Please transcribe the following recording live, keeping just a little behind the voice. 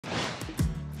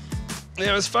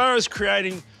Now, as far as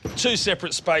creating two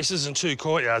separate spaces and two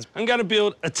courtyards, I'm going to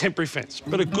build a temporary fence,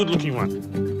 but a good-looking one.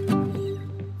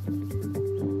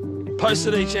 Post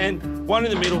at each end, one in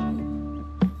the middle,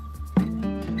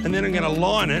 and then I'm going to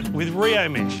line it with Rio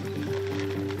mesh.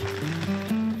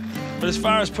 But as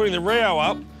far as putting the Rio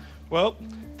up, well,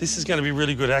 this is going to be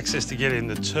really good access to get in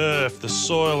the turf, the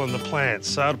soil and the plants,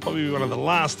 so it'll probably be one of the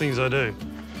last things I do.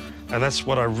 And that's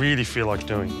what I really feel like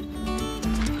doing.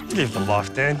 Live the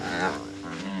life, Dan.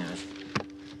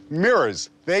 Mirrors,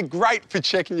 they're great for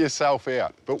checking yourself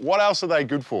out, but what else are they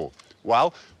good for?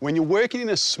 Well, when you're working in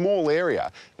a small area,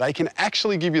 they can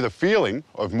actually give you the feeling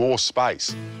of more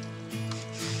space.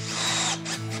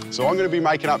 So I'm going to be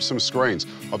making up some screens.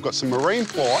 I've got some marine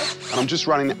ply and I'm just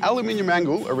running an aluminium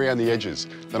angle around the edges.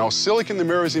 Then I'll silicone the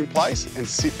mirrors in place and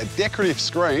sit a decorative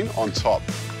screen on top.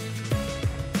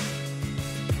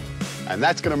 And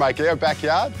that's going to make our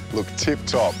backyard look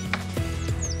tip-top.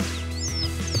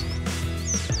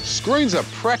 Screens are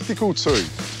practical too.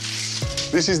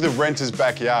 This is the renter's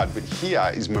backyard, but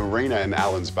here is Marina and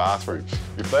Alan's bathroom.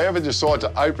 If they ever decide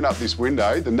to open up this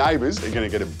window, the neighbours are going to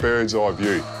get a bird's eye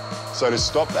view. So to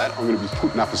stop that, I'm going to be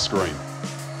putting up a screen.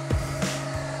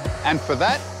 And for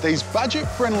that, these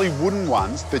budget-friendly wooden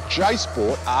ones that Jace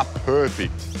bought are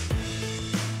perfect.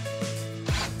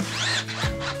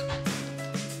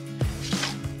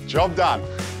 Job done.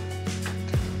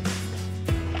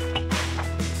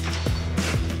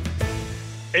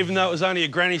 Even though it was only a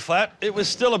granny flat, it was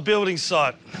still a building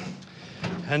site.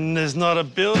 And there's not a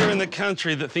builder in the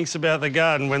country that thinks about the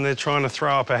garden when they're trying to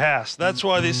throw up a house. That's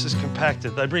why this is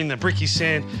compacted. They bring the bricky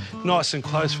sand nice and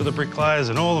close for the bricklayers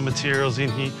and all the materials in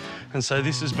here. And so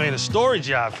this has been a storage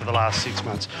yard for the last 6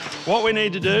 months. What we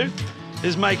need to do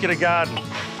is make it a garden.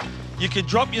 You could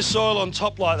drop your soil on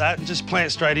top like that and just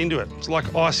plant straight into it. It's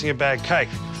like icing a bag cake.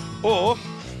 Or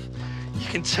you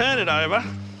can turn it over,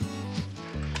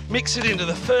 mix it into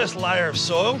the first layer of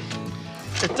soil.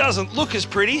 It doesn't look as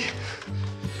pretty,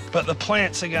 but the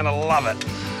plants are going to love it.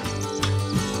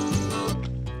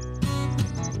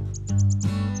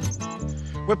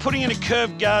 We're putting in a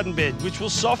curved garden bed, which will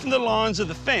soften the lines of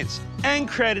the fence and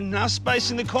create enough space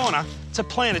in the corner to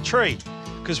plant a tree.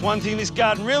 Because one thing this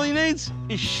garden really needs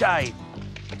is shade.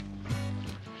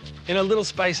 In a little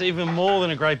space, even more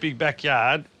than a great big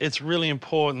backyard, it's really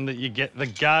important that you get the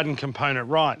garden component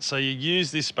right, so you use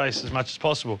this space as much as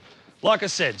possible. Like I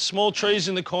said, small trees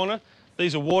in the corner.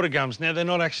 These are water gums. Now, they're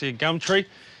not actually a gum tree.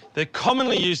 They're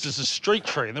commonly used as a street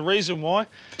tree, and the reason why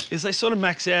is they sort of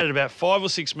max out at about 5 or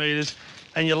 6 metres,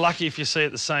 and you're lucky if you see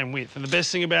it the same width. And the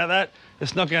best thing about that,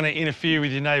 it's not going to interfere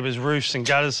with your neighbours' roofs and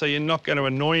gutters, so you're not going to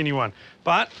annoy anyone.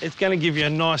 But it's going to give you a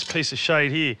nice piece of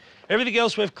shade here. Everything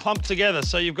else we've clumped together,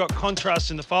 so you've got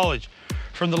contrast in the foliage.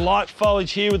 From the light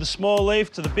foliage here with the small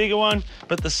leaf to the bigger one,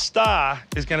 but the star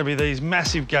is going to be these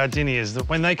massive gardenias that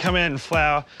when they come out and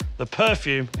flower, the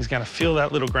perfume is going to fill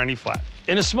that little granny flat.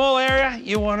 In a small area,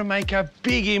 you want to make a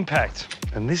big impact,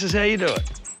 and this is how you do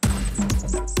it.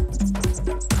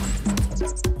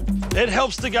 It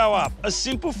helps to go up. A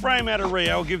simple frame out of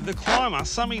Rio will give the climber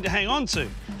something to hang on to,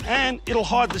 and it'll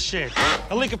hide the shed.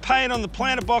 A lick of paint on the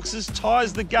planter boxes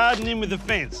ties the garden in with the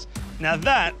fence. Now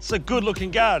that's a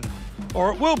good-looking garden.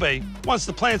 Or it will be once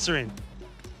the plants are in.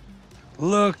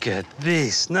 Look at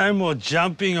this. No more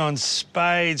jumping on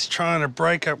spades, trying to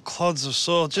break up clods of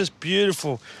soil. Just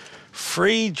beautiful,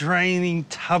 free-draining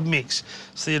tub mix.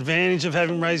 It's the advantage of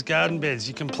having raised garden beds.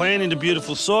 You can plant into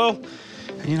beautiful soil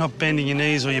and you're not bending your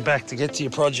knees or your back to get to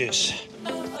your produce.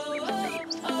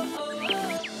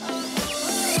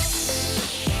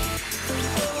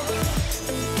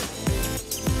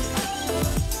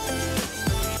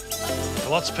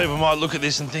 Lots of people might look at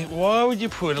this and think, why would you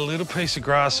put a little piece of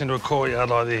grass into a courtyard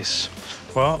like this?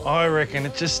 Well, I reckon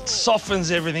it just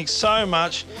softens everything so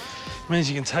much. It means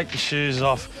you can take your shoes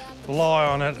off, lie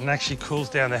on it, and actually cools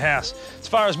down the house. As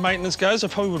far as maintenance goes, I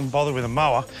probably wouldn't bother with a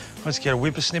mower. Let's get a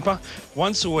whippersnipper.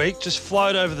 Once a week, just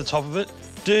float over the top of it,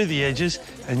 do the edges,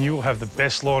 and you will have the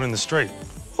best lawn in the street,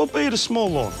 albeit a small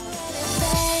lawn.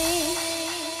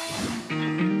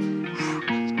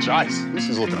 Jace, this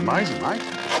is looking amazing, mate.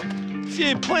 A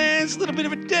few plants, a little bit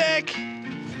of a deck.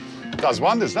 Does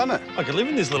wonders, doesn't it? I could live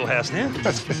in this little house now.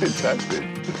 That's fantastic.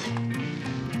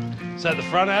 Is that the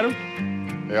front,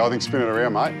 Adam? Yeah, I think spin it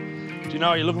around, mate. Do you know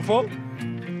what you're looking for?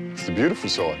 It's the beautiful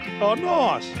side. Oh,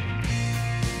 nice.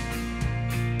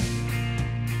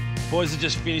 Boys are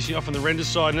just finishing off on the render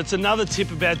side, and it's another tip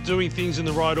about doing things in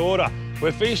the right order.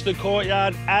 We've finished the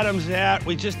courtyard, Adam's out,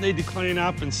 we just need to clean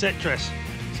up and set dress.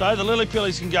 So the lily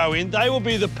pillies can go in. They will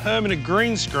be the permanent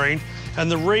green screen, and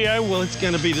the Rio, well, it's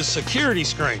going to be the security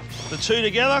screen. The two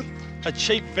together, a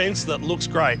cheap fence that looks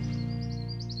great.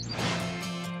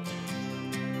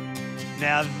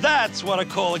 Now that's what I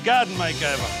call a garden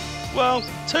makeover. Well,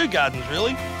 two gardens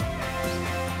really.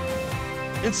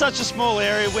 In such a small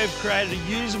area, we've created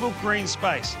a usable green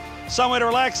space, somewhere to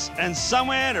relax and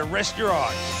somewhere to rest your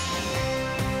eyes.